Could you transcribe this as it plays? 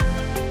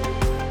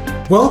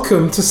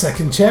Welcome to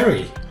Second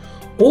Cherry,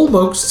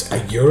 almost a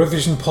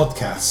Eurovision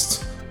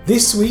podcast.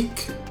 This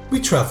week,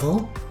 we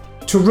travel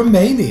to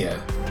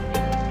Romania.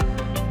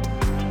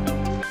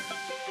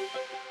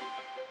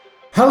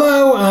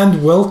 Hello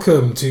and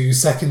welcome to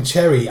Second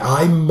Cherry.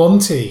 I'm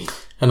Monty.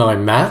 And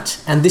I'm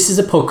Matt, and this is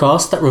a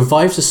podcast that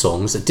revives the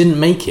songs that didn't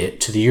make it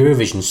to the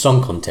Eurovision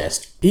Song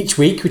Contest. Each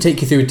week we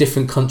take you through a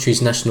different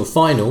country's national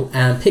final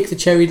and pick the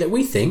cherry that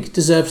we think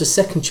deserves a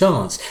second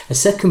chance, a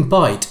second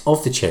bite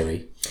of the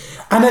cherry.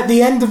 And at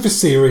the end of the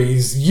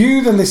series,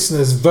 you, the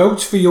listeners,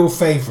 vote for your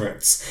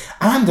favourites.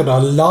 And at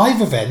our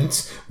live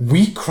event,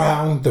 we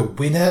crown the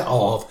winner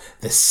of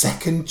the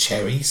Second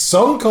Cherry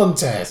Song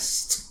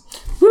Contest.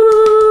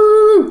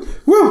 Woo!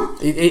 Woo!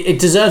 It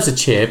deserves a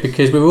cheer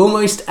because we're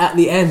almost at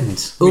the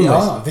end. We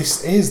are.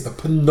 This is the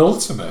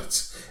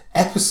penultimate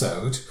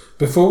episode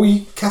before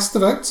we cast the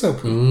votes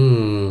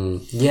open.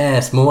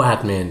 Yes, more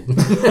admin.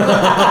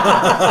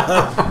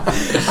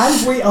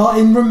 And we are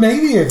in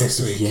Romania this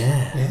week.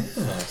 Yeah.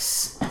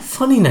 Yes.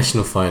 Funny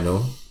national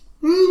final.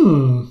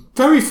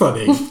 Very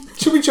funny.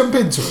 Should we jump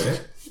into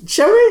it?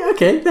 Shall we?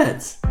 Okay,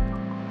 let's.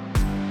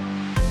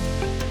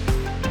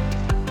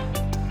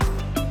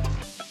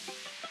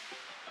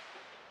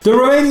 The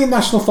Romanian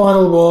national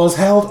final was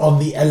held on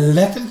the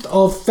 11th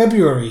of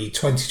February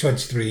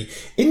 2023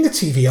 in the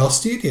TVR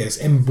studios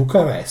in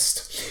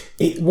Bucharest.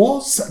 It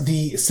was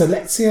the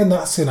Selecția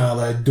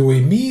Națională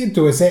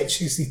 2023,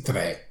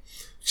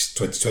 which is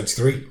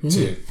 2023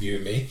 to you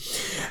and me.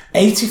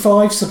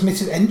 85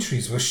 submitted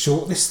entries were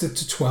shortlisted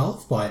to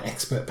 12 by an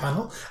expert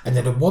panel, and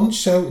then a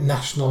one-show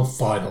national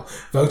final.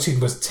 Voting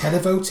was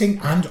televoting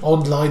and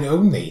online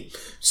only.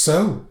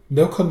 So,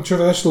 no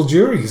controversial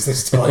juries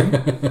this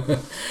time.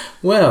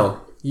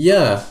 Well,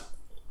 yeah.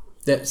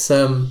 Let's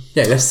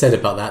said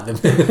about that then.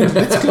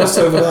 Let's gloss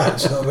over that,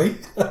 shall we?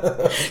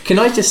 Can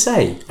I just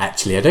say,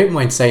 actually, I don't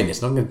mind saying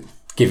this, I'm not going to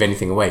give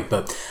anything away,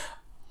 but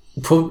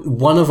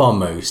one of our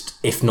most,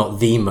 if not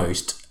the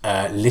most,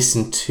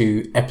 listened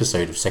to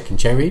episode of Second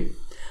Cherry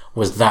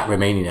was that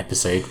Romanian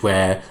episode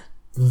where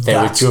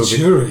there were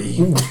jury.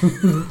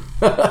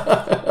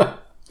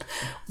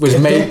 was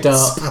made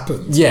up.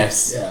 Happened.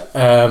 Yes.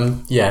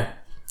 Yeah.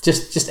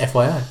 Just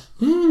FYI.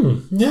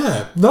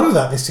 Yeah. None of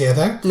that this year,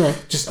 though. No.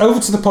 Just over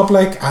to the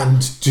public,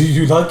 and do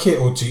you like it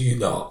or do you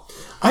not?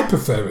 I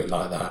prefer it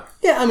like that.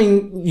 Yeah, I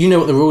mean, you know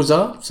what the rules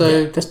are,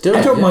 so let's do it.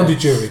 I don't mind a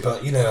jury,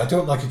 but, I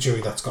don't like a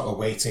jury that's got a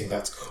weighting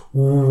that's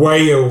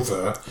way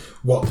over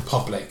what the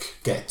public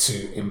get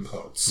to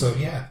input. So,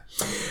 yeah.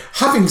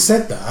 Having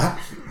said that,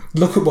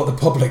 look at what the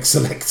public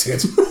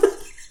selected.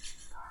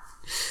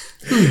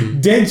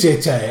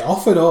 DGT,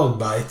 offered on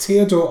by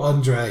Theodore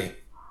Andrei.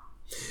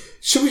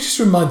 Should we just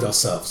remind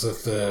ourselves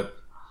of the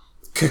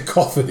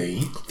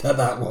cacophony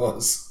that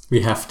was?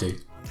 We have to.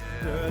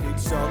 Every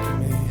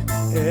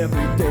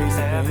day's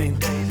a pain.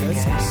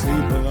 Lets me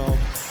sleep alone.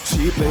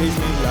 She plays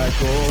me like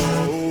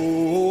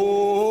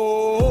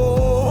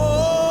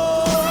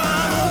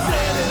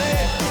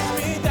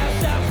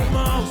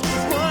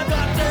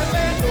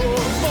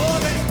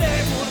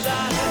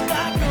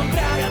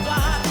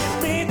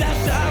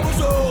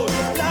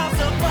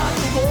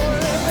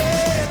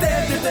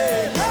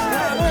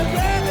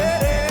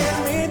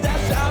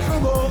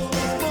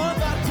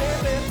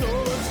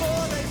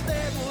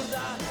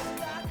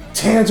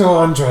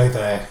Theodore Andrei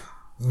there,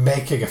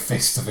 making a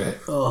fist of it.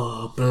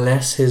 Oh,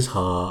 bless his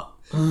heart.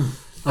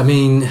 I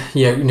mean,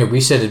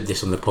 we said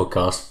this on the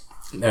podcast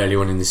earlier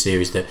on in the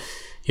series that,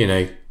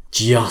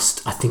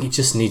 I think it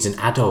just needs an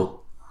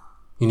adult.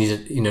 You need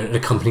an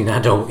accompanying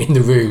adult in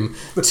the room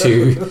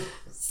to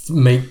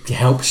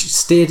help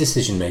steer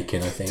decision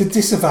making, I think. To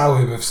disavow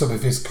him of some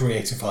of his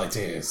creative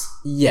ideas.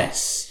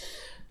 Yes.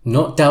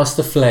 Not douse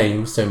the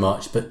flame so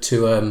much, but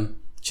to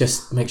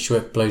just make sure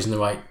it blows in the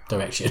right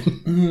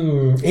direction.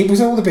 It was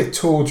all a bit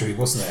tawdry,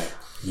 wasn't it?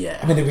 Yeah.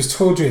 I mean, it was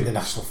tawdry in the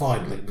national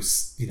final. It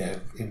was,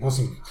 it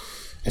wasn't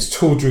as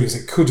tawdry as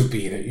it could have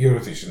been at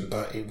Eurovision,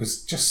 but it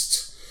was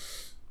just...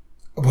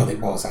 Well, it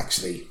was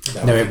actually.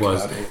 No, it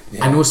was.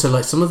 Yeah. And also,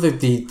 like, some of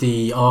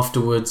the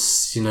afterwards,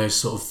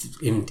 sort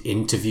of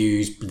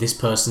interviews, this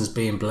person's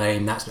being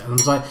blamed, and I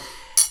was like...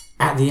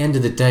 At the end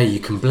of the day,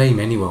 you can blame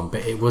anyone,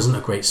 but it wasn't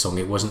a great song.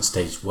 It wasn't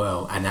staged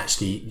well. And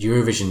actually,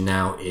 Eurovision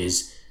now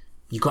is...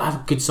 You've got to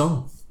have a good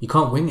song. You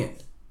can't wing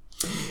it.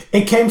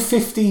 It came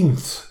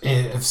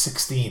 15th of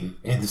 16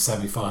 in the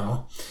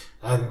semi-final.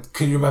 And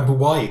can you remember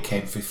why it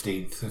came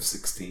 15th of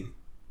 16?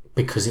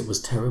 Because it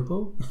was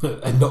terrible?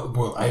 And not,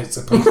 well, I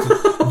suppose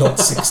not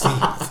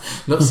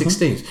 16th. Not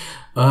 16th?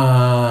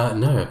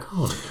 No, I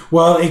can't.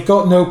 Well, it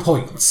got no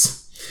points.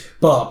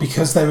 But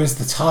because there is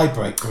the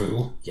tie-break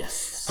rule...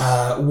 Yes.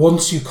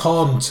 Once you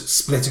can't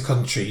split a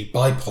country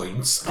by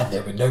points, and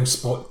there were no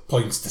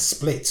points to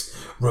split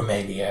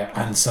Romania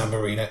and San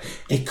Marino,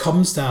 it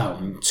comes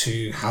down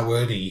to how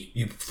early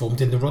you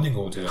performed in the running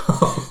order.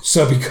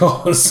 So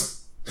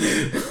because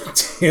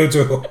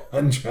Theodore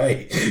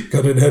Andrei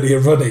got an earlier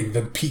running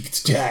than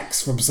peaked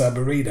Jacks from San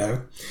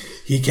Marino,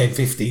 he came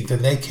 15th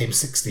and they came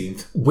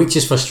 16th. Which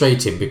is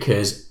frustrating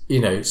because, you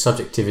know,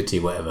 subjectivity,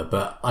 whatever,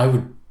 but I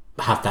would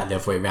have that the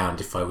other way around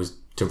if I was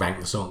to rank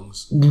the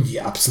songs.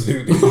 Yeah,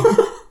 absolutely.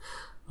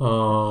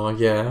 Oh,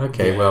 yeah,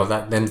 okay, well,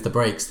 that them's the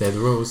breaks, they're the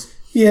rules.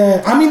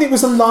 Yeah, I mean, it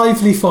was a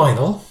lively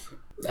final.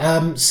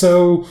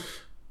 So,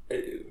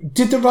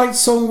 did the right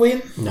song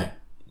win? No.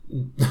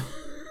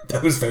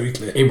 That was very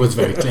clear. It was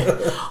very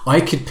clear.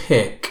 I could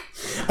pick...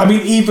 I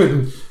mean,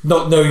 even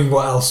not knowing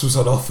what else was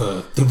on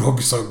offer, the wrong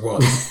song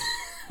won.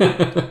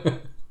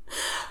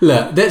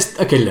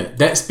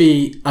 Let's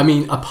be... I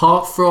mean,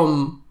 apart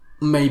from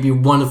maybe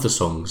one of the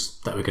songs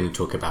that we're going to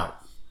talk about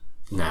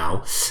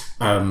now,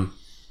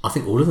 I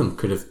think all of them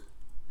could have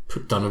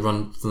done a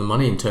run for the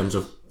money in terms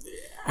of,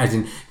 as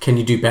in, can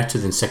you do better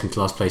than second to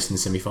last place in the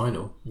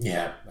semi-final?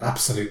 Yeah,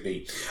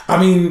 absolutely. I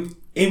mean,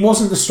 it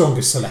wasn't the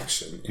strongest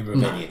selection in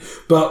Romania,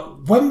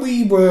 but when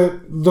we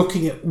were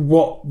looking at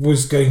what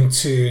was going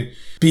to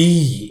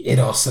be in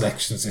our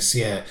selections this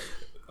year,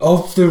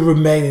 of the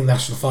remaining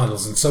national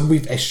finals, and some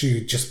we've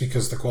eschewed just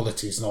because the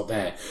quality is not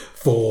there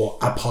for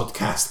a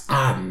podcast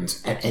and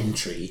an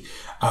entry,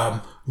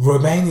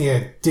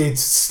 Romania did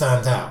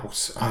stand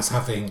out as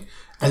having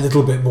a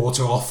little bit more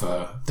to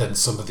offer than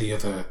some of the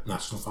other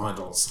national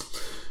finals.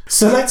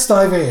 So let's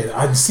dive in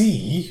and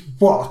see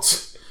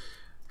what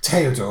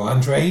Theodor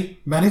Andrei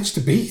managed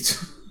to beat.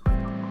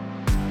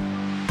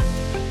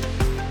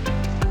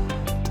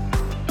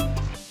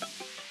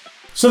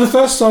 So the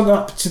first song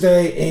up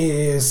today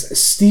is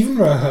Stephen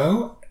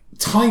Rojo,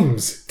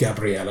 times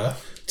Gabriella,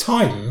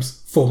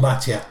 times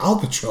Formatia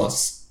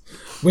Albatross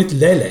with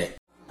Lele.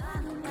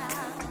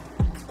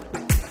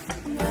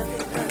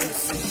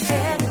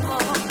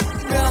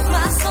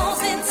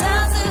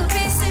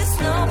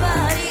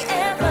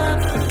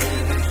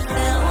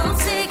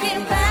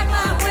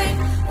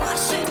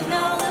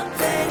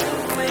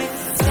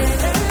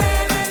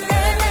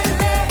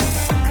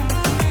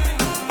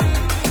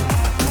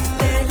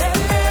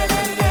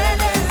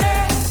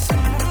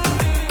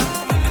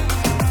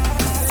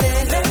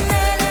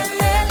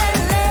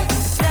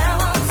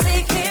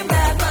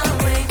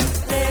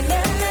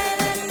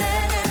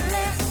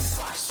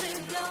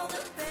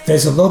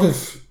 There's a lot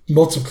of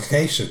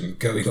multiplication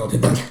going on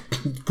in that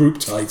group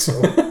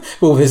title.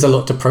 Well, there's a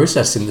lot to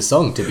process in the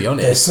song, to be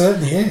honest. There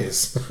certainly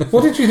is.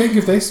 What did you think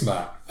of this,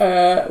 Matt?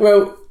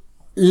 Well,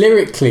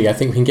 lyrically, I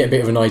think we can get a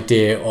bit of an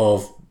idea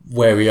of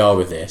where we are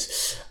with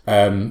this.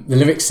 The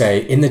lyrics say,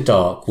 "In the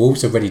dark,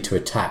 wolves are ready to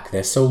attack.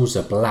 Their souls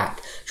are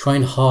black,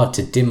 trying hard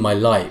to dim my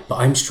light. But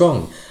I'm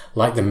strong,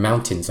 like the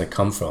mountains I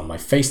come from. I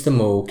face them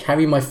all,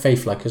 carry my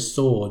faith like a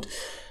sword."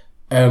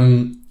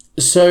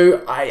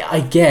 So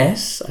I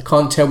guess I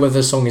can't tell whether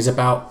the song is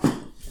about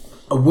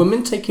a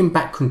woman taking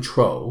back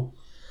control,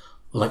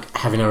 like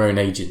having her own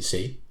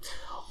agency,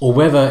 or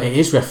whether it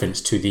is reference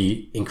to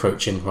the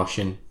encroaching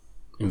Russian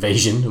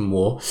invasion and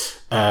war,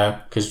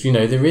 because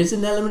there is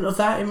an element of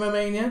that in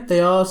Romania.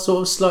 They are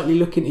sort of slightly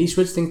looking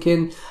eastwards,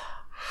 thinking,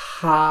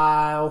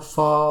 how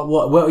far,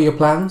 what are your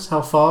plans,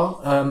 how far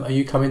are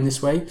you coming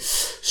this way?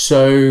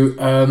 So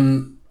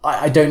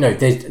I don't know,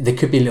 there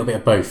could be a little bit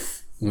of both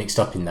mixed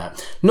up in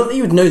that. Not that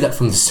you would know that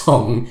from the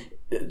song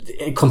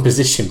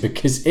composition,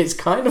 because it's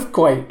kind of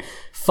quite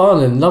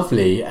fun and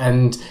lovely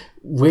and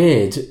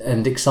weird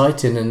and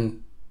exciting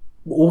and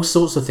all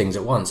sorts of things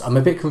at once. I'm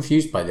a bit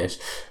confused by this.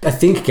 I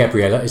think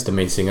Gabriella is the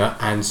main singer,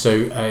 and so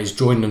is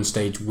joined on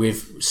stage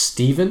with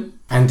Stephen.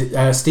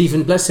 And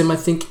Stephen, bless him, I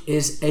think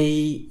is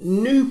a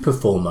new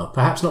performer,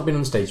 perhaps not been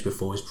on stage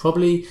before. Is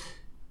probably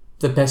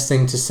the best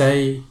thing to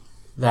say.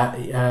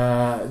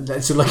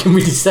 That's all I can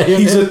really say.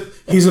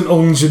 He's an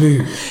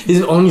ingenue.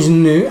 He's an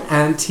ingenue,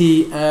 and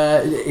he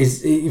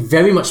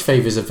very much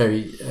favours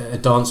a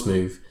dance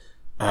move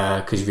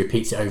because he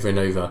repeats it over and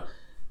over.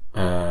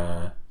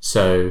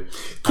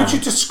 Could you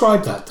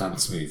describe that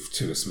dance move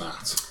to us,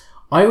 Matt?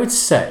 I would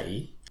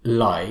say,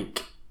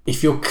 like,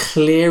 if you're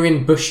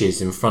clearing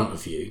bushes in front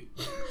of you,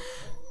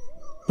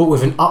 but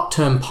with an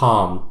upturned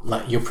palm,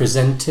 like you're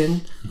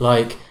presenting,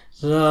 like,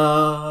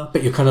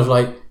 but you're kind of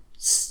like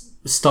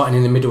starting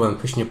in the middle and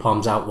pushing your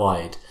palms out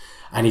wide.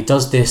 And he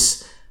does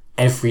this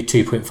every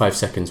 2.5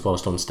 seconds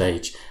whilst on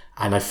stage.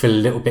 And I feel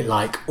a little bit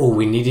like,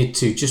 we needed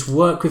to just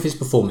work with his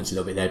performance a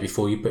little bit there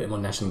before you put him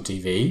on national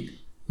TV,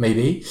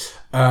 maybe.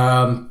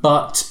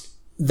 But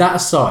that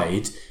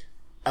aside,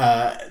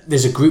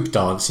 there's a group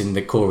dance in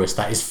the chorus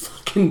that is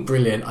fucking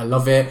brilliant. I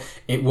love it.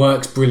 It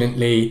works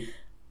brilliantly.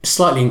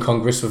 Slightly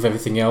incongruous with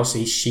everything else.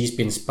 She's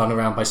been spun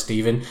around by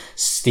Stephen.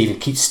 Stephen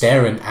keeps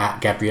staring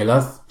at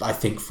Gabriella, I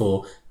think,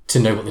 to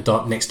know what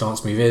the next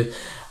dance move is.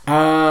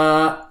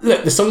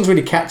 Look, the song's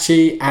really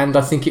catchy, and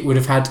I think it would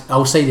have had...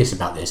 I'll say this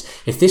about this.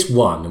 If this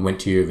won and went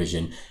to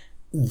Eurovision,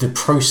 the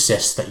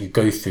process that you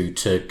go through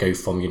to go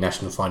from your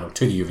national final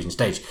to the Eurovision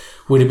stage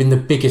would have been the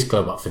biggest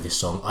glow up for this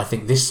song. I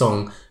think this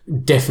song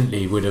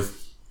definitely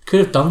could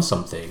have done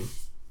something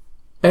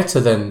better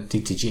than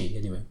DTG,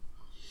 anyway.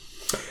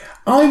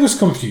 I was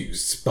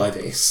confused by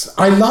this.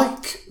 I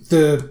like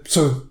the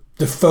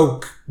the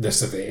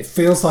folkness of it. It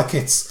feels like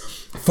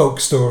it's a folk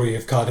story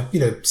of kind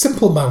of,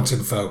 simple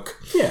mountain folk.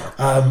 Yeah.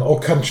 Or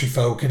country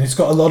folk, and it's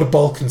got a lot of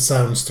Balkan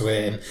sounds to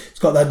it, and it's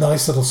got that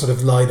nice little sort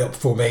of line-up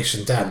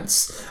formation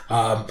dance.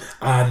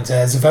 And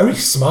there's a very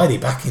smiley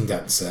backing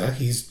dancer.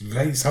 He's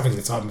having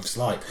the time of his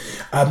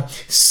life.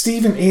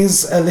 Stephen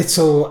is a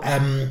little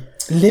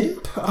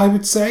limp, I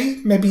would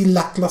say, maybe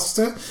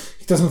lackluster.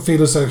 He doesn't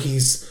feel as though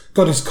he's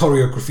got his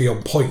choreography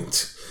on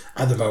point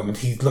at the moment.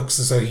 He looks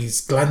as though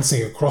he's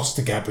glancing across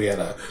to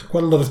Gabriella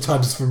quite a lot of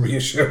times for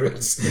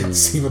reassurance to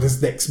see what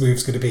his next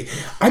move's going to be.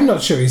 I'm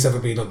not sure he's ever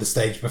been on the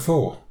stage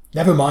before.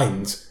 Never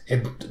mind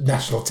in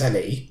national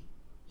telly,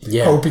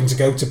 hoping to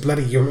go to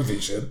bloody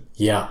Eurovision.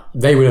 Yeah,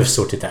 they would have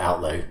sorted that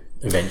out though,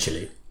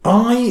 eventually.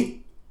 I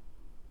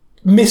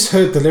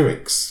misheard the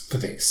lyrics for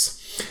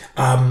this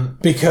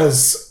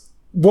because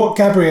what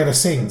Gabriella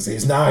sings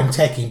is, "Now I'm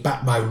taking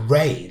back my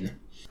reign,"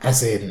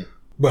 as in,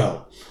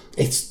 well,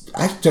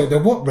 I don't know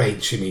what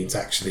rain she means,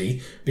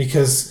 actually,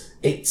 because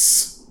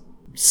it's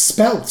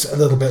spelt a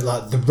little bit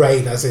like the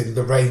reign as in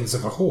the reins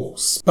of a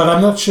horse. But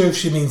I'm not sure if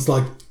she means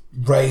like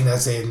reign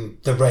as in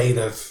the reign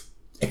of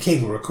a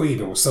king or a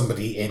queen or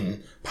somebody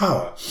in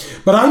power.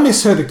 But I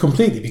misheard it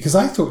completely because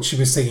I thought she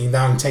was singing,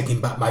 "Now I'm taking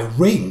back my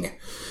ring."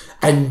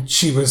 And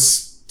she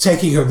was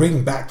taking her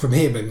ring back from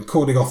him and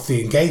calling off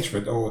the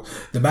engagement or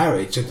the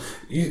marriage.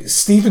 And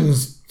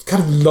Stephen's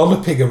kind of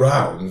lolloping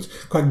around,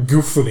 quite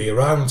goofily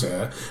around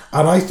her,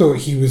 and I thought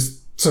he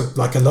was sort of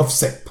like a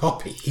lovesick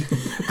puppy,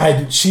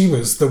 and she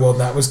was the one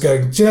that was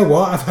going, "Do you know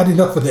what? I've had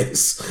enough of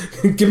this.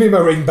 Give me my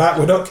ring back.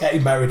 We're not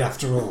getting married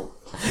after all.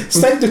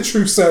 Send the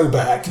trousseau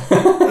back."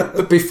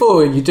 But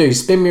before you do,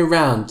 spin me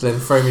around, then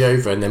throw me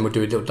over, and then we'll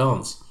do a little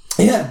dance.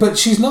 Yeah, but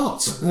she's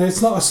not.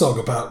 It's not a song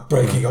about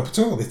breaking up at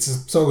all. It's a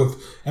song of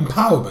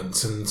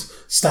empowerment and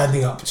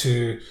standing up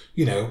to,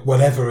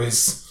 whatever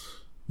is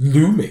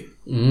looming.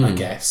 I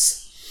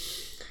guess,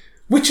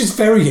 which is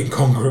very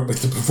incongruent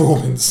with the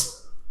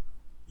performance.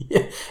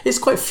 Yeah, it's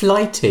quite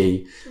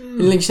flighty.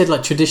 Like you said,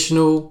 like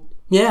traditional.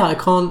 Yeah, I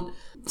can't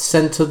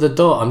center the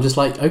dot. I'm just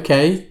like,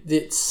 okay,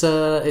 it's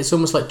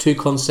almost like two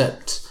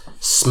concepts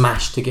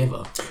smashed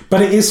together.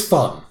 But it is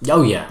fun.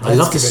 Oh yeah, I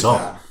love this song.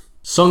 That.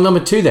 Song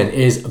number 2 then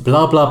is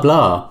 "Blah Blah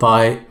Blah"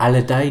 by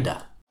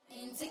Aledaida.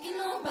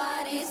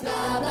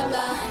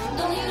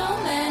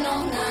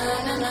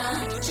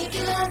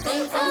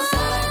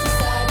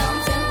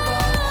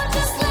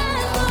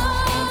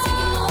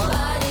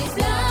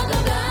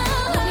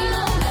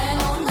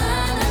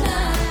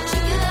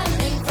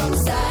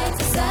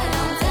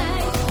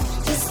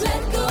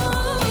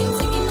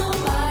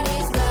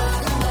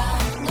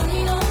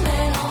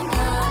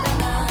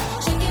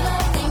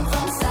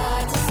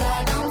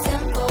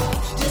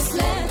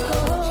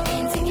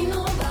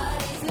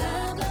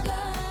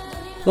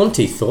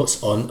 Monty,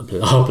 thoughts on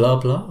 "Blah Blah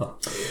Blah"?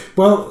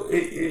 Well,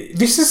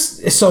 this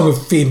is a song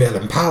of female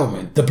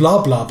empowerment. The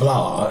blah blah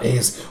blah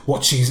is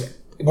what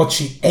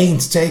she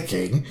ain't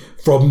taking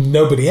from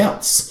nobody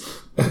else.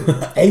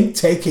 Ain't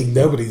taking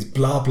nobody's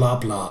blah blah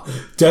blah.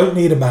 Don't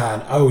need a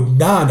man. Oh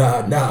nah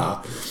nah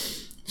nah.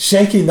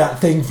 Shaking that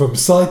thing from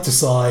side to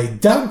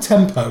side, down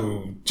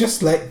tempo.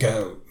 Just let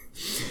go.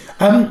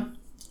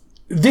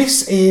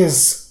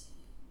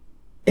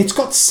 It's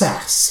got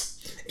sass.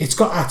 It's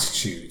got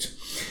attitude.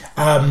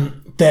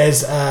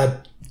 There's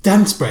a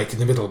dance break in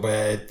the middle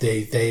where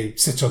they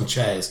sit on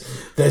chairs.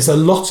 There's a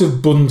lot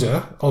of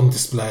bunda on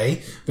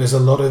display. There's a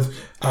lot of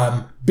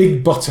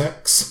big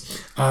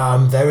buttocks.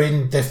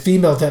 They're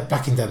female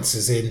backing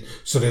dancers in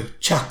sort of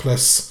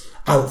chapless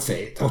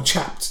outfit or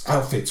chapped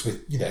outfits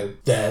with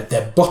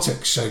their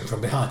buttocks showing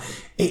from behind.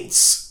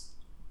 It's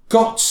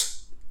got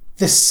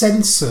the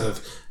sense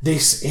of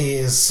this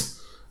is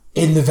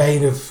in the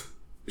vein of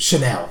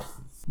Chanel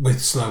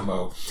with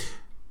slow-mo.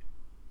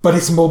 But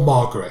it's more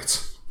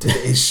Margaret than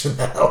it is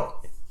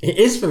Chanel. It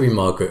is very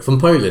Margaret from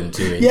Poland,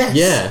 do you mean? Yes,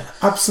 yeah,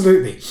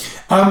 absolutely.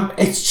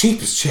 It's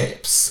cheap as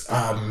chips.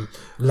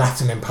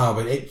 Latin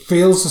empowerment. It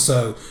feels as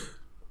though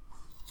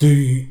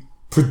the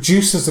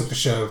producers of the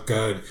show have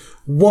gone,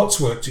 "What's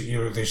worked at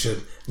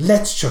Eurovision?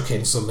 Let's chuck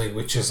in something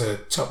which is a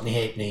Tupney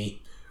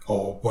Halfpenny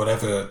or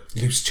whatever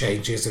loose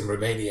change is in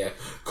Romania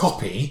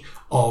copy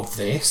of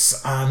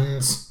this."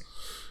 And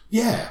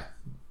yeah,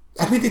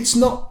 I mean, it's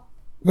not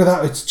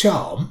without its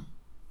charm.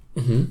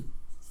 Mm-hmm.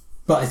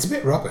 But it's a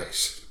bit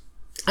rubbish.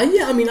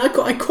 Yeah, I mean, I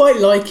quite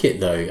like it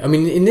though. I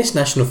mean, in this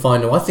national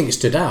final, I think it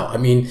stood out. I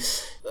mean,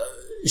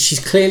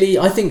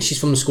 I think she's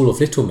from the school of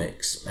Little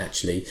Mix,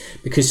 actually,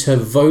 because her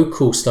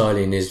vocal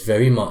styling is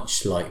very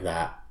much like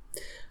that.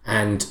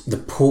 And the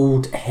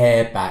pulled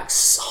hair back,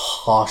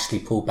 harshly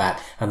pulled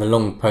back, and the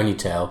long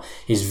ponytail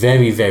is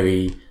very,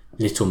 very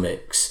Little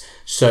Mix.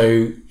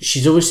 So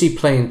she's obviously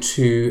playing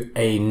to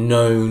a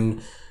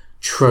known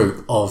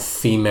trope of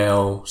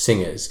female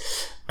singers.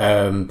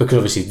 Because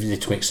obviously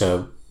Little Mix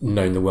are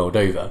known the world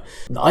over.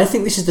 I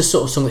think this is the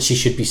sort of song that she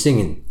should be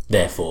singing,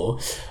 therefore.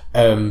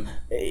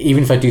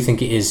 Even if I do think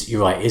it is,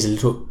 you're right, it is a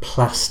little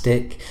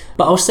plastic.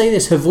 But I'll say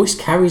this, her voice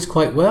carries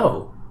quite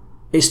well.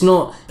 It's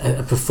not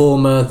a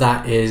performer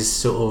that is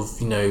sort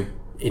of,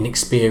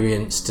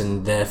 inexperienced,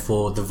 and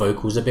therefore the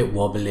vocals a bit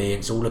wobbly.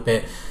 It's all a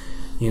bit,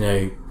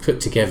 put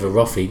together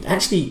roughly.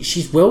 Actually,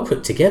 she's well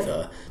put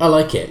together. I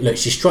like it. Look,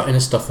 she's strutting her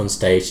stuff on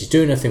stage. She's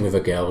doing her thing with her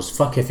girls.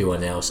 Fuck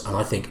everyone else. And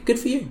I think, good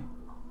for you.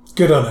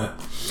 Good on her.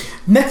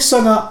 Next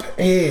song up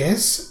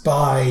is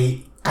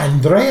by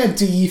Andrea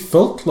di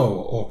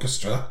Folklore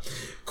Orchestra,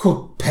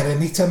 called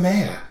Perenita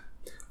Mea,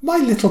 My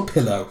Little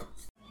Pillow.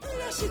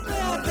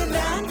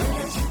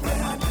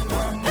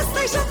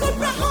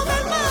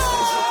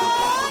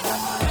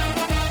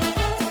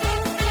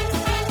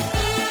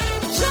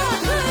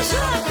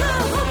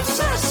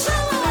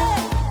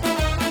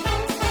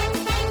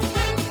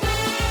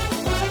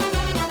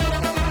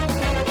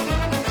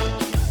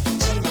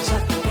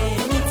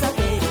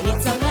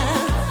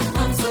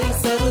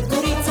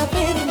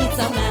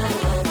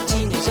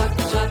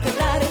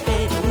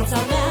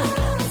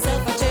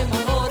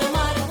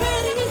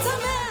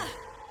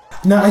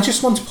 Now, I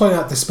just want to point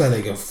out the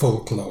spelling of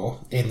folklore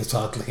in the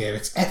title here.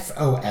 It's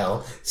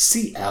Folclor.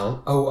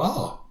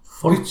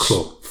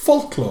 Folklore.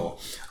 Folklore.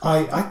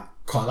 I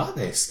quite like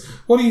this.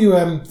 What do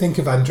you think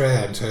of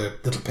Andrea and her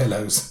little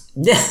pillows?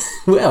 Yeah,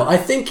 well, I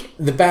think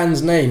the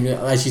band's name,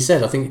 as you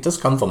said, I think it does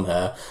come from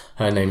her.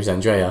 Her name's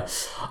Andrea.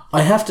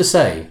 I have to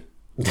say,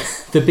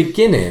 the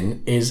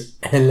beginning is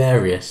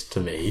hilarious to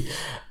me.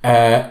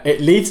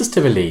 It leads us to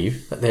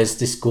believe that there's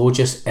this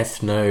gorgeous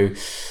ethno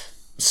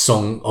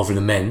song of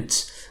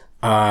lament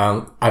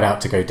about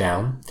to go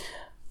down,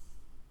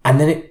 and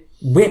then it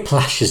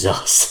whiplashes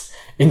us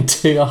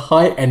into a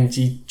high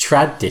energy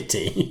trad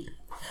ditty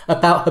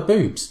about her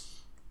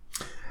boobs.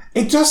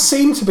 It does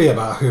seem to be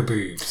about her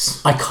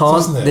boobs. I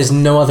can't. There's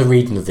no other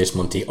reading of this,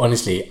 Monty.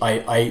 Honestly,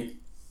 I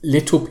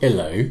Little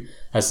Pillow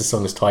as the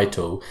song's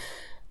title.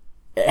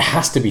 It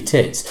has to be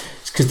tits,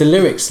 because the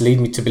lyrics lead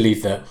me to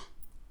believe that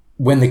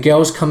when the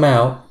girls come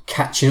out,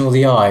 catching all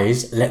the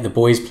eyes, let the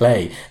boys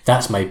play.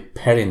 That's my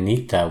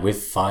Perenita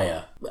with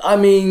fire. I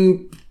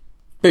mean,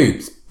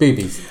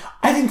 boobies.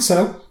 I think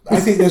so. I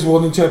think there's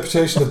one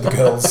interpretation of the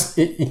girls.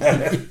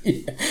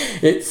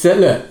 It's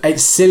look,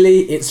 it's silly,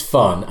 it's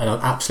fun, and I'm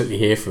absolutely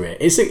here for it.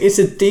 It's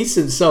a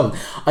decent song.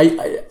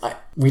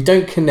 We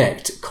don't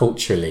connect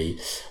culturally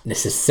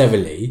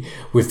necessarily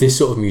with this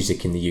sort of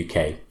music in the UK.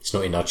 It's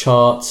not in our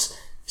charts.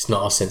 It's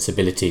not our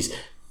sensibilities.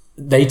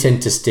 They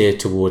tend to steer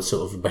towards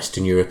sort of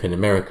Western Europe and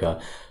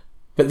America.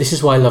 But this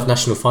is why I love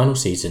National Final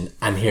Season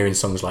and hearing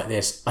songs like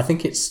this. I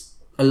think it's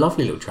a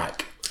lovely little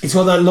track. It's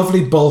got that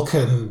lovely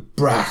Balkan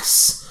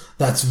brass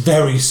that's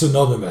very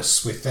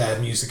synonymous with their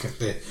music of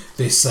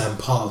this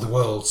part of the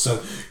world.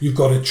 So you've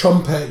got a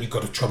trumpet, you've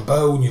got a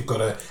trombone, you've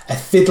got a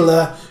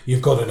fiddler,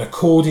 you've got an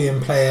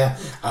accordion player.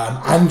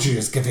 Andrew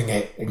is giving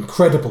it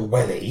incredible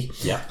welly.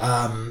 Yeah.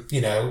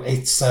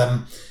 It's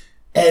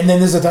and then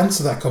there's a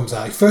dancer that comes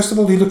out. First of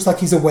all, he looks like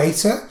he's a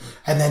waiter,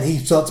 and then he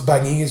starts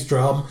banging his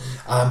drum,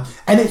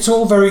 and it's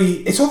all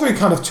very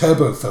kind of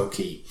turbo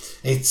folky.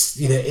 It's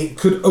it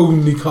could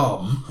only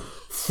come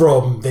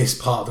from this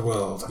part of the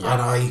world, and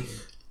I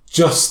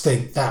just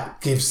think that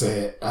gives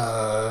it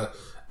a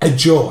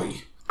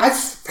joy.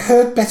 I've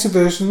heard better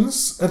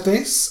versions of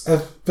this,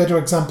 of better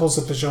examples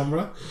of the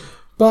genre,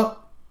 but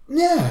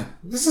yeah,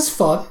 this is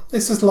fun.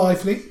 This is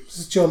lively. This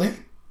is jolly.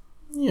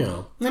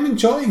 Yeah. I'm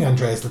enjoying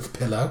Andrea's Little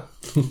Pillow.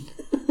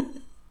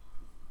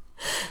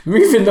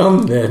 Moving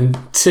on then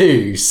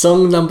to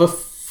song number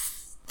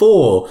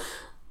 4,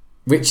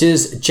 which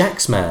is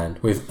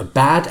Jaxman with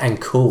Bad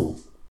and Cool.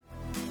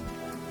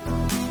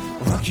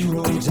 Rocky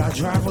roads I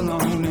drive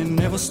alone and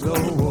never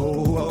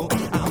slow.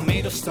 I'm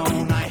made of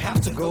stone, I have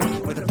to go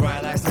where the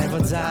bright lights never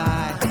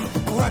die.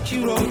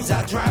 Rocky roads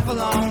I drive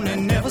alone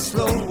and never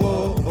slow.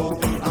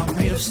 I'm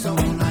made of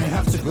stone, I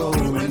have to go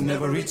and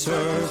never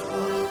return.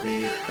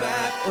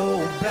 Bad, oh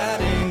bad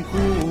and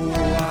cool,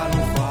 I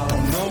don't follow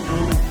no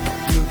rule.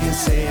 You can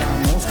say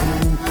I'm old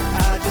school,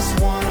 I just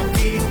wanna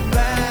be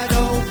bad,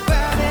 oh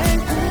bad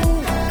and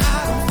cool.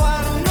 I don't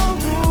follow no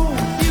rule,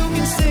 you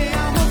can say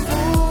I'm a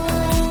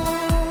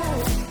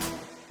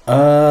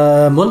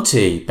fool.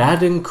 Monty,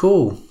 Bad and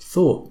Cool,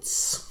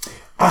 thoughts?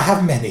 I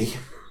have many.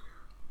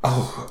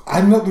 Oh,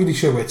 I'm not really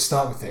sure where to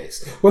start with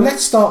this. Well,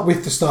 let's start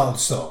with the start of the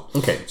song.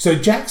 Okay. So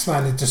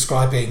Jaxman is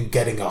describing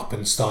getting up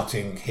and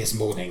starting his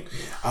morning.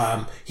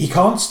 He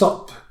can't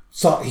start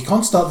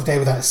the day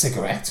without a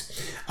cigarette,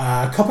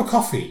 a cup of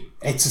coffee.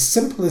 It's as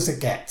simple as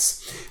it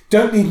gets.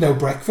 Don't need no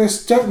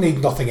breakfast. Don't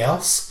need nothing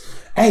else.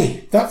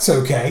 Hey, that's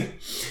okay.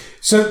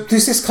 So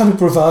there's this kind of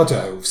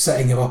bravado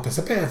setting him up as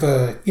a bit of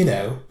a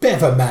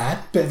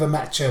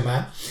macho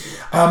man.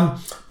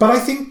 But I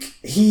think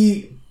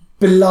he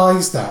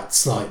belies that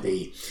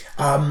slightly.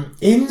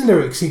 In the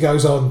lyrics, he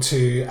goes on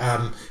to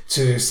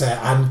say,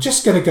 I'm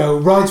just going to go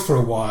ride for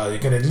a while. You're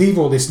going to leave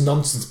all this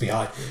nonsense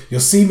behind.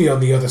 You'll see me on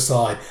the other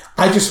side.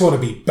 I just want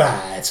to be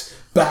bad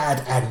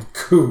and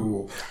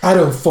cool. I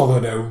don't follow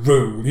no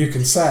rule. You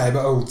can say I'm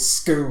old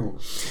school.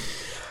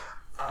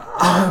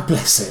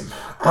 Bless him.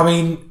 I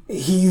mean,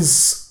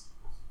 he's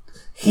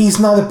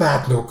neither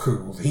bad nor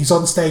cool. He's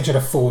on stage in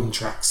a fawn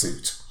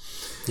tracksuit.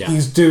 Yeah.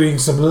 He's doing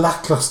some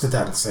lackluster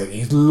dancing.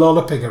 He's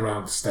lolloping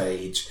around the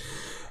stage.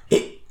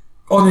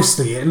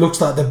 Honestly, it looks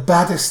like the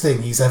baddest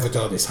thing he's ever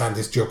done is hand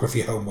his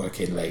geography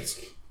homework in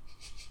late.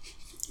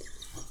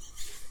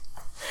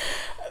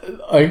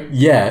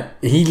 Yeah,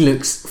 he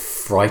looks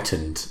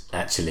frightened,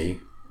 actually.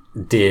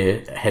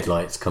 Deer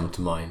headlights come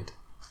to mind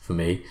for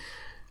me.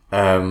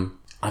 I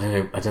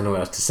don't know what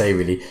else to say,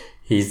 really.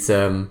 He's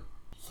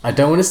I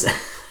don't want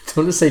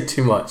to say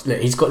too much.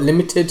 Look, he's got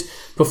limited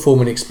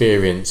performing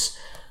experience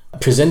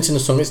presenting a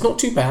song. It's not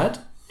too bad.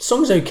 The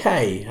song's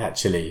okay,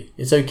 actually.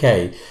 It's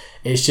okay.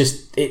 It's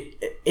just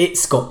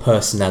it's got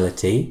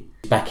personality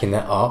backing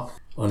that up.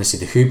 Honestly,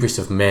 the hubris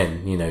of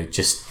men,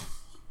 just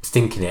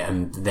thinking it,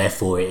 and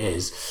therefore it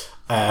is.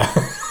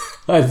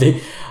 I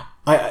think.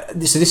 So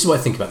this is what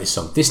I think about this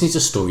song. This needs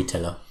a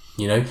storyteller.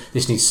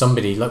 This needs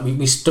somebody like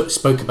we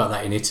spoke about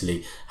that in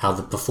Italy. How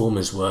the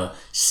performers were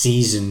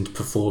seasoned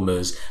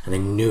performers and they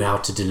knew how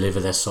to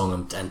deliver their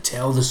song and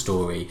tell the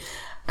story.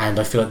 And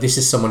I feel like this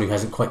is someone who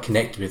hasn't quite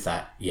connected with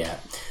that yet.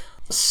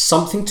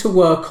 Something to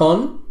work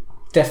on,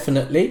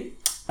 definitely.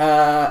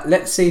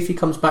 Let's see if he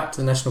comes back to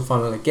the national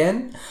final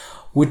again.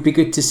 Would be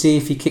good to see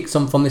if he kicks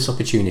on from this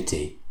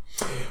opportunity.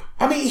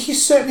 I mean,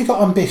 he's certainly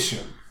got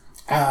ambition,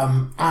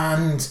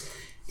 and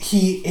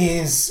he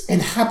is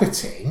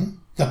inhabiting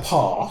the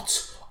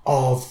part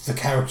of the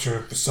character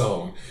of the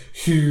song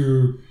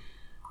who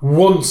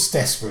wants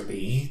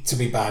desperately to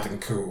be bad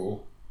and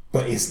cool,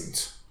 but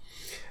isn't.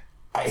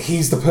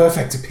 He's the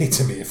perfect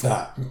epitome of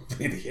that,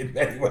 really, in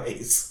many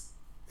ways.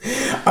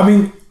 I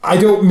mean, I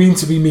don't mean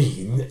to be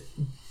mean,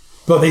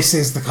 but this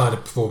is the kind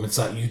of performance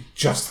that you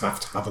just have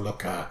to have a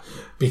look at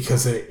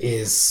because it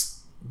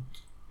is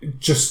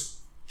just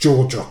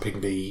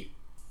jaw-droppingly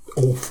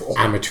awful.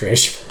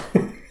 Amateurish.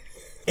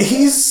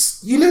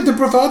 He's, the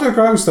bravado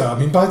grows though. I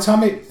mean, by the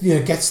time it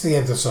gets to the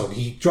end of the song,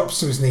 he drops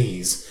to his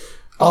knees,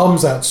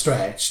 arms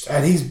outstretched,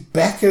 and he's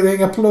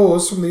beckoning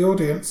applause from the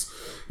audience,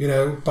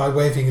 by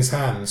waving his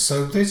hands.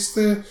 So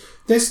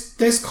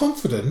there's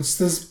confidence,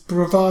 there's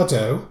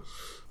bravado.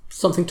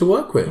 Something to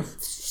work with.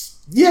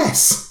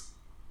 Yes.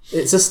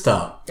 It's a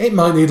start. It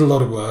might need a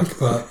lot of work,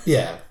 but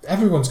yeah,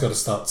 everyone's got to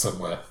start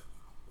somewhere.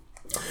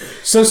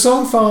 So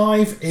song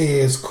 5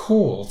 is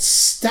called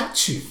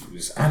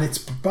Statues, and it's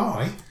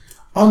by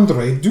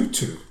Andrei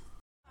Dutu.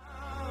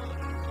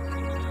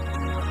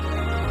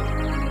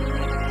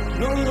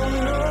 No,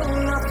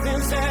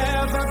 nothing's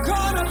ever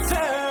gonna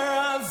tear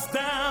us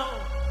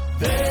down.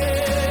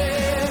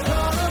 They're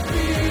gonna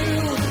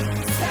build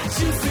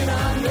statues in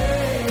our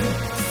name,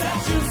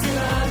 statues in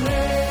our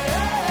name.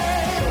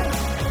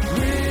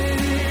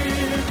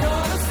 We're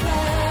gonna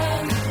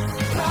stand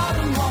proud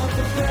among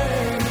the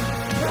pain,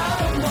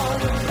 proud among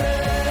the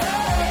pain.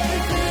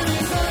 It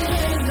isn't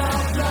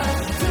enough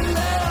time to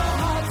let our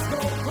hearts go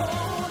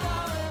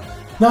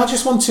cold. Now I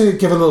just want to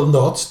give a little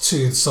nod to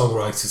the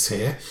songwriters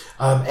here.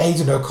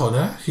 Aidan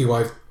O'Connor, who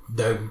I've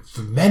known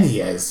for many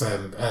years,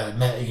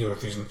 met at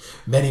Eurovision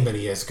many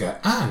years ago,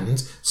 and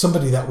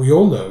somebody that we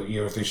all know at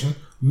Eurovision,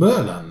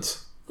 Merland.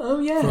 Oh,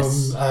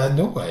 yes. From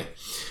Norway.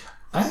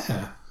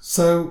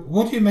 So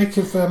what do you make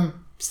of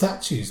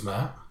Statues,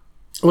 Matt?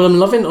 Well, I'm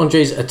loving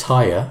Andrei's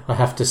attire, I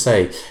have to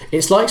say.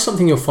 It's like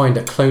something you'll find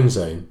at Clone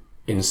Zone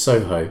in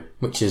Soho,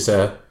 which is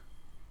a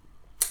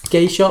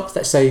gay shop,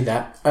 let's say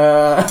that.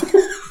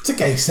 It's a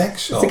gay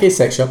sex shop. It's a gay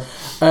sex shop.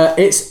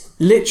 It's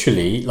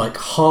literally like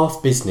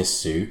half business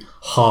suit,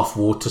 half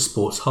water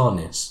sports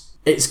harness.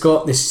 It's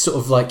got this sort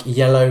of like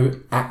yellow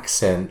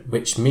accent,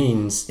 which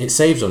means it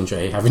saves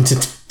Andrei having to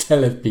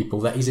tell people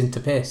that he's into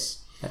piss,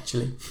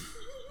 actually.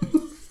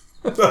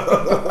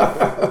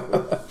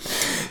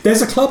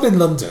 There's a club in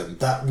London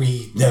that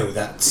we know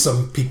that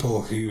some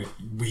people who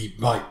we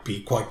might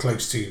be quite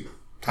close to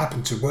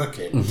happen to work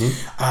in.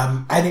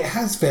 Mm-hmm. And it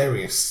has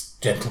various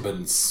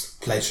gentlemen's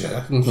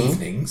pleasure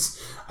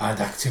evenings and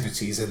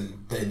activities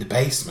in the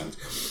basement.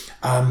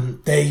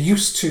 They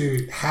used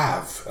to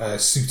have a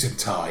suit and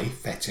tie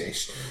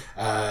fetish.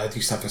 They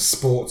used to have a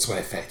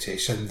sportswear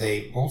fetish, and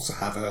they also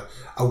have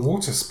a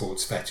water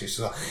sports fetish.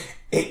 So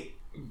it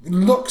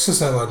looks as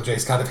though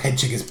Andrei's kind of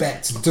hedging his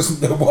bets and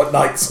doesn't know what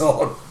night's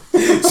on.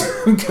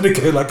 So I'm going to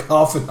go like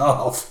half and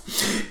half.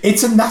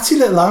 It's a natty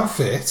little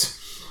outfit.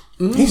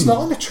 He's not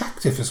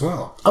unattractive as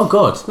well. Oh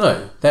God,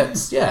 no.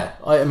 That's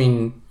I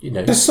mean,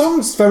 the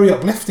song's very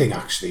uplifting.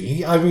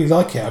 Actually, I really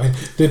like it. I mean,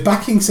 the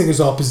backing singers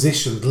are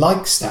positioned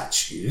like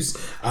statues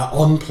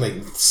on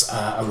plinths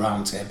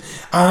around him,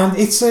 and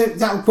it's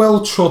that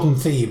well-trodden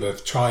theme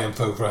of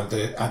triumph over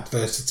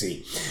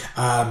adversity.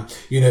 So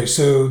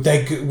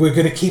we're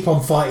going to keep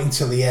on fighting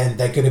till the end.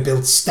 They're going to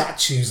build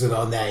statues in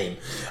our name.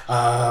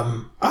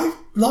 I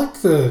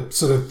like the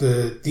sort of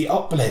the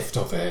uplift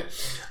of it.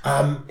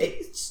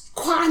 It's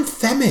quite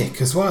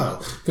anthemic as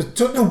well, but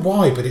don't know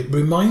why, but it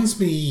reminds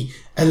me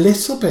a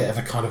little bit of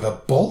a kind of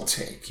a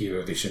Baltic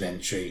Eurovision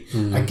entry.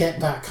 I get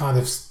that kind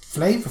of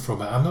flavour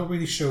from it. I'm not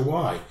really sure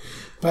why,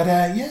 but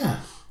yeah.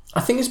 I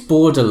think it's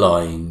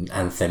borderline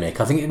anthemic.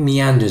 I think it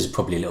meanders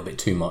probably a little bit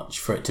too much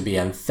for it to be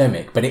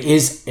anthemic, but it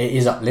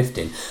is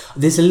uplifting.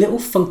 There's a little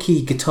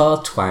funky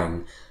guitar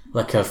twang,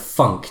 like a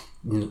funk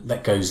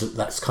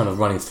that's kind of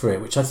running through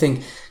it, which I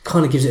think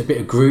kind of gives it a bit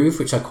of groove,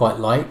 which I quite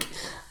like.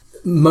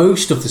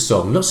 Most of the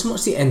song, not so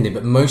much the ending,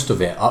 but most of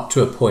it up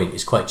to a point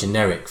is quite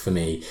generic for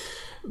me,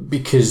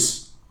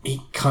 because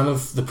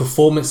the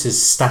performance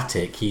is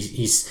static.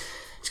 He's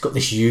got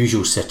this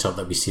usual setup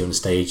that we see on the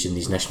stage in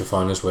these national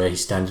finals, where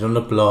he's standing on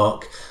a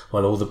block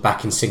while all the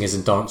backing singers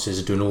and dancers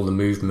are doing all the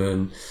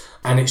movement.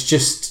 And it's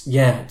just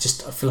I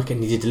feel like it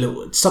needed a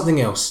little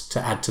something else to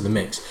add to the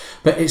mix.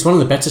 But it's one of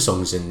the better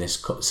songs in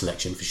this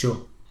selection for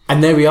sure.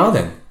 And there we are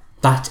then.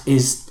 That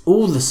is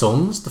all the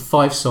songs, the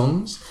 5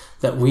 songs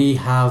that we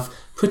have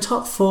put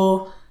up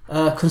for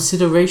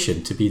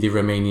consideration to be the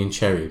Romanian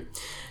Cherry.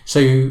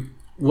 So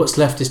what's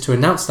left is to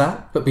announce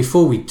that. But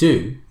before we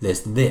do,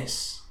 there's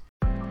this.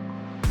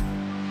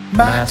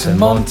 Matt and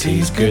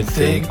Monty's good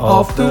thing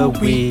of the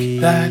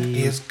week. That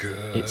is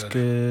good. It's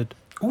good.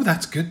 Oh,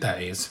 that's good,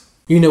 that is.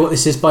 You know what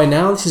this is by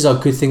now. This is our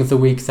good thing of the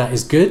week that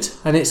is good.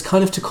 And it's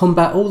kind of to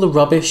combat all the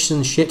rubbish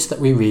and shit that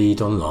we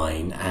read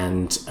online,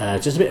 and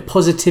just a bit of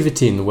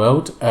positivity in the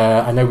world.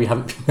 I know we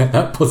haven't been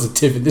that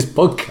positive in this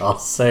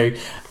podcast, so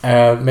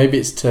maybe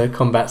it's to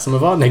combat some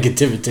of our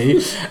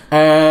negativity.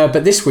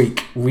 But this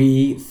week,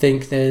 we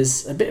think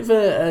there's a bit of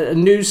a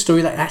news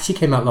story that actually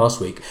came out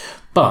last week.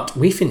 But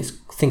we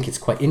think it's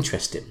quite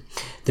interesting.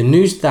 The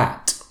news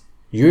that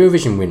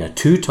Eurovision winner,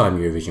 2-time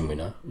Eurovision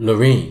winner,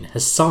 Loreen,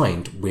 has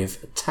signed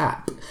with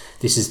TAP.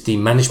 This is the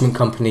management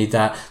company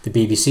that the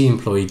BBC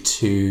employed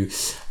to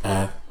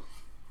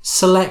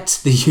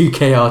select the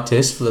UK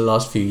artists for the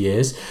last few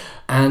years.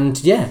 And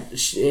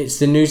it's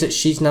the news that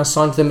she's now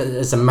signed them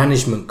as a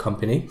management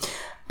company.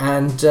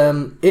 And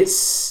they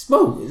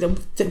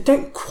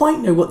don't quite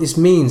know what this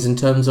means in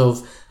terms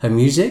of her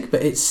music,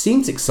 but it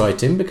seems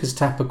exciting because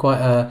TAP are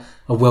quite a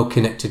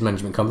well-connected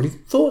management company.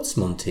 Thoughts,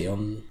 Monty,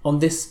 on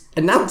this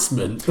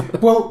announcement?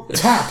 Well,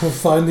 TAP have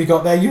finally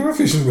got their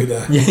Eurovision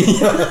winner.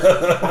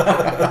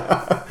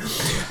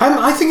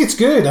 I think it's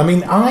good. I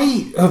mean,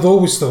 I have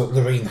always thought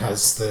Loreen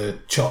has the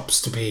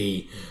chops to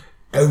be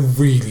a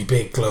really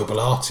big global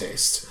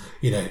artist.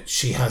 You know,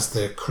 she has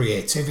the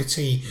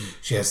creativity,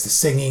 she has the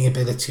singing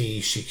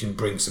ability, she can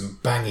bring some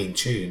banging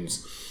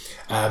tunes.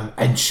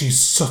 And she's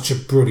such a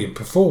brilliant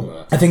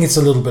performer. I think it's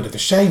a little bit of a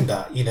shame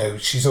that, you know,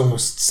 she's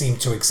almost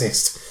seemed to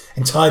exist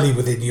entirely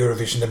within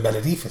Eurovision and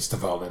Melody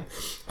Festival.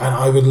 And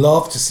I would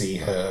love to see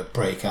her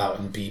break out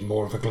and be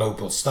more of a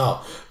global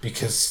star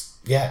because,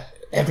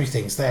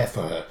 everything's there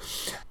for her.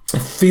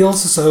 It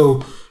feels as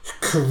though her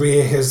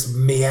career has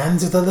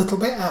meandered a little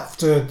bit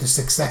after the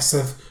success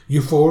of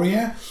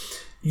Euphoria.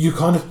 You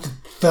kind of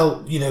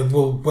felt,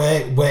 well,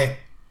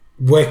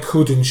 where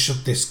could and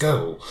should this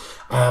go?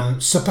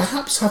 So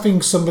perhaps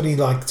having somebody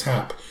like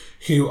TAP,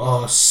 who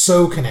are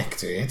so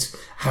connected,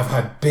 have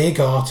had big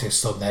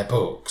artists on their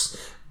books,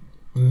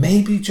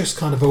 maybe just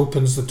kind of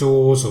opens the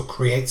doors or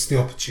creates the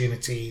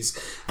opportunities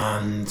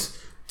and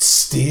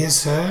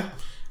steers her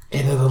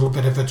in a little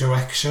bit of a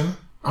direction.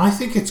 I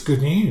think it's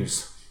good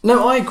news.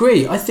 No, I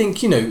agree. I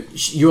think,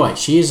 you're right.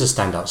 She is a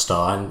standout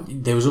star,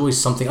 and there was always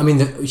something. I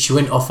mean, she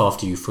went off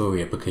after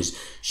Euphoria because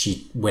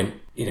she went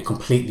in a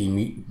completely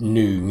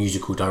new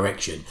musical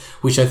direction,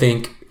 which I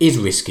think is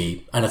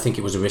risky, and I think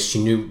it was a risk.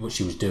 She knew what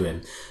she was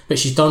doing, but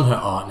she's done her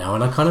art now,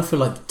 and I kind of feel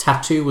like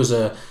Tattoo was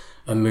a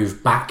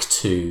move back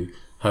to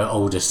her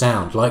older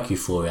sound, like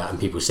Euphoria, and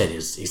people said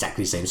it's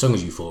exactly the same song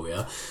as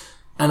Euphoria.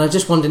 And I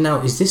just wonder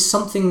now, is this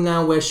something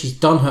now where she's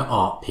done her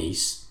art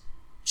piece,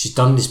 she's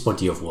done this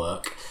body of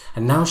work,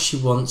 and now she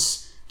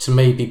wants to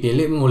maybe be a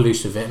little more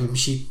loose with it, and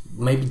she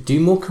maybe do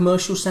more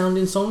commercial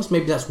sounding songs?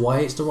 Maybe that's why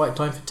it's the right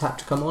time for TAP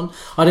to come on.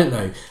 I don't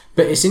know,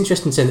 but it's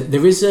interesting to say that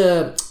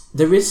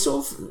there is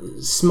sort of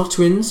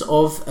smutterings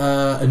of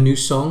a new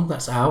song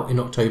that's out in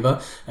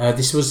October.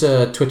 This was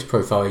a Twitter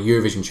profile, a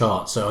Eurovision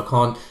chart, so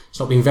it's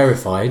not been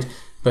verified,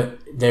 but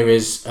there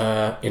is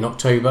in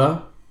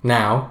October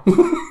now,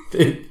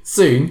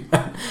 soon.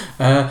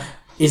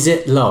 Is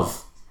It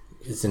Love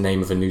is the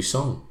name of a new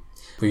song.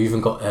 We've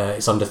even got,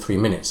 it's under 3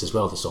 minutes as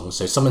well, the song.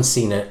 So someone's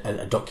seen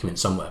a document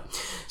somewhere.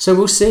 So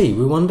we'll see.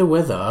 We wonder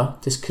whether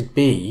this could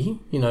be,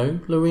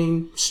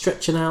 Loreen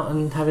stretching out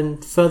and having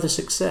further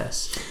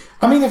success.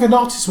 I mean, if an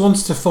artist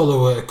wants to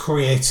follow a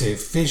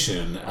creative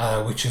vision,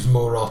 which is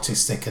more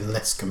artistic and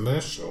less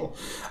commercial,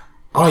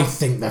 I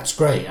think that's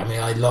great. I mean,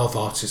 I love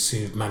artists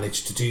who've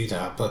managed to do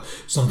that, but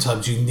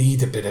sometimes you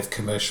need a bit of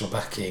commercial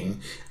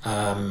backing,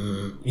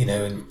 and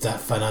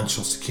that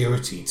financial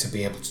security to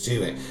be able to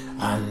do it.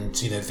 And,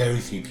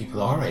 very few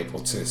people are able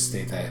to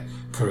steer their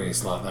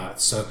careers like that.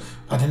 So,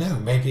 I don't know,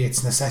 maybe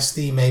it's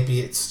necessity,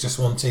 maybe it's just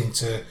wanting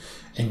to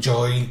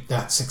enjoy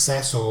that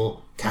success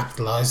or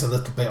capitalise a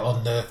little bit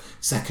on the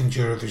second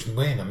Eurovision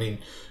win. I mean,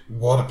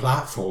 what a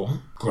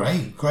platform.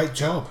 Great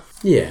job.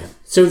 Yeah,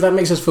 so that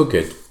makes us feel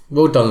good.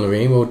 Well done,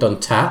 Loreen. Well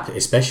done, TAP,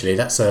 especially.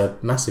 That's a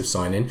massive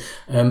sign-in.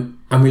 And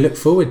we look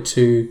forward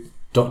to ...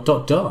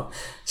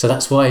 So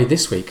that's why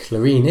this week,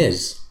 Loreen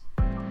is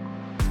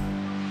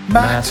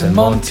Matt and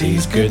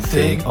Monty's good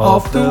thing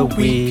of the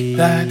week.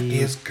 That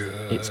is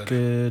good. It's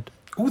good.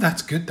 Oh,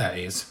 that's good, that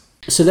is.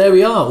 So there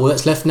we are. All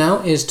that's left now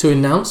is to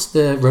announce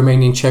the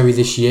Romanian cherry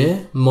this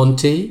year.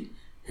 Monty,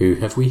 who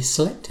have we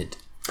selected?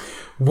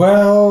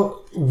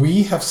 Well,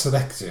 we have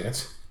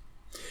selected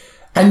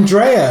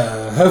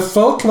Andrea, her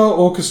folklore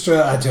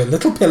orchestra and her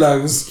little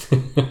pillows.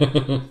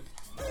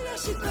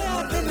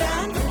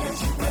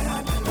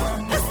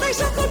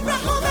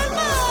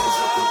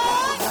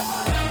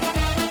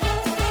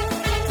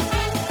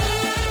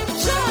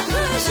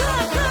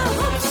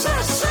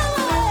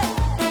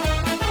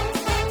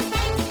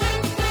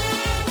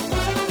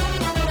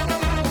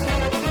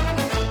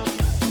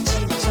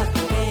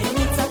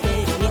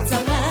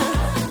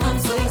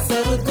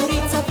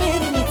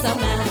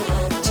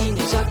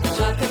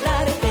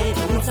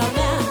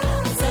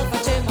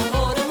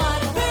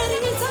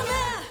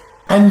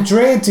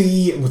 Andrea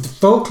D with the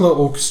Folklore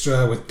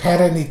Orchestra with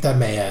Perenita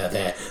Mea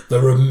there, the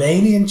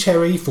Romanian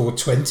cherry for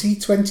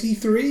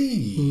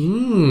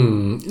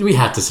 2023. We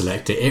had to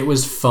select it. It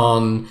was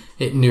fun.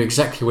 It knew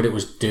exactly what it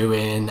was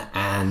doing,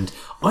 and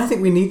I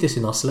think we need this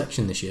in our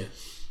selection this year.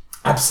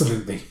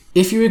 Absolutely.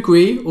 If you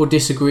agree or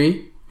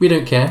disagree, we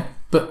don't care,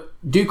 but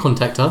do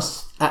contact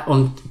us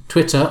on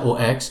Twitter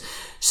or X,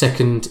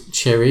 Second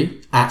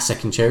Cherry,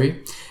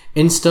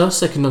 Insta,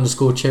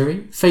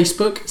 second_cherry,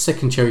 Facebook,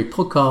 Second Cherry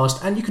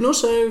Podcast, and you can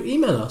also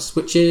email us,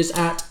 which is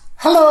at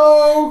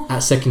hello at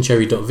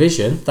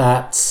secondcherry.vision.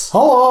 That's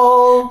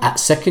hello at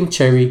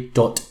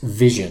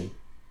secondcherry.vision.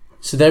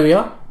 So there we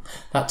are.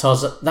 That's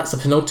the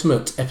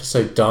penultimate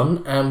episode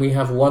done, and we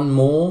have one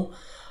more.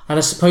 And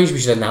I suppose we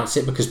should announce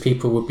it because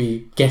people would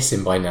be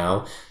guessing by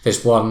now.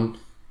 There's one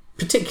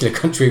particular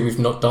country we've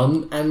not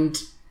done, and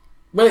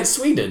well, it's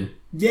Sweden.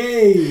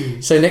 Yay!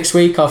 So next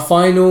week, our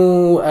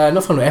final,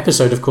 not final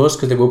episode, of course,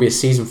 because there will be a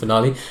season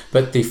finale,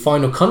 but the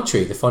final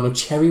country, the final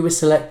cherry we're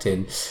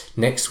selecting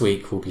next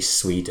week will be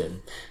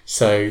Sweden.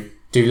 So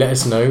do let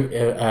us know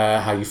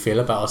how you feel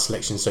about our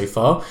selection so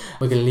far.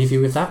 We're going to leave you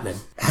with that then.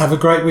 Have a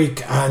great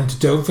week, and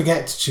don't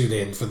forget to tune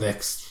in for the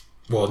next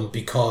one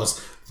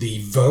because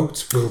the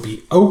vote will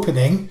be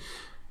opening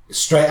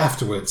straight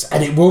afterwards,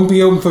 and it won't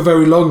be open for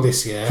very long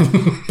this year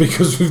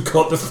because we've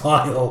got the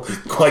final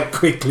quite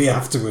quickly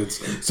afterwards.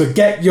 So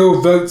get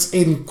your votes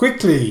in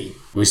quickly.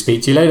 We'll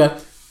speak to you later.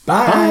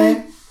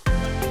 Bye.